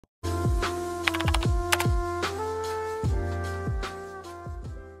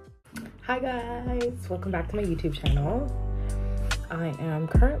Hi guys, welcome back to my YouTube channel. I am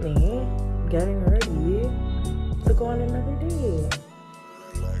currently getting ready to go on another date.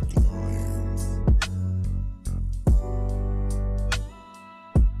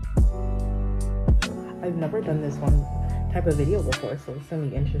 I've never done this one type of video before, so it's gonna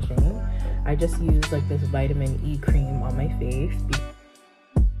be interesting. I just use like this vitamin E cream on my face.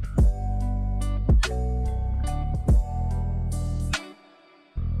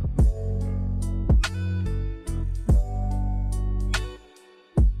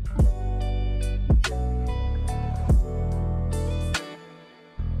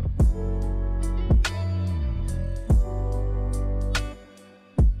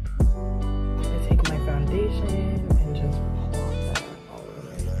 And just pop that all over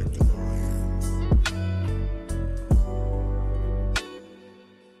my face.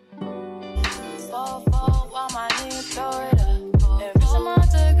 While my niggas throw it up. Every time I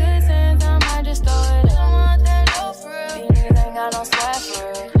took good sense, I might just throw it up. I don't want that low for real. These niggas ain't got no swag for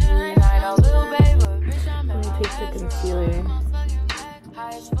real. And I know little baby, bitch, I'm in my take the concealer.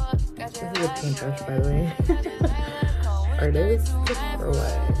 This is a paintbrush, by the way. Artist or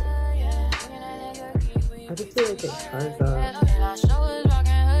what? I just feel like it charges up.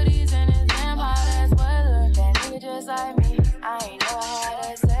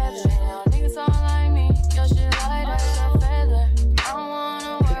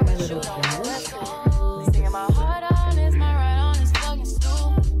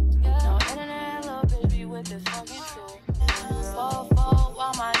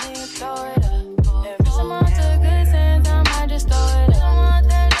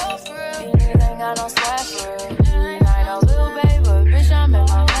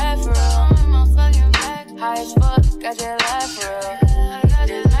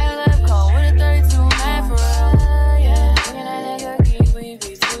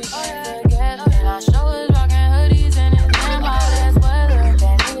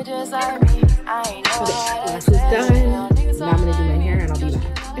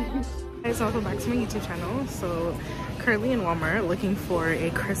 So welcome back to my YouTube channel. So currently in Walmart looking for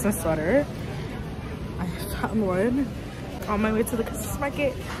a Christmas sweater. I found one on my way to the Christmas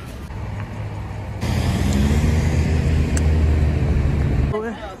market.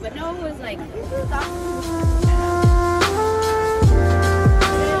 But no one was like,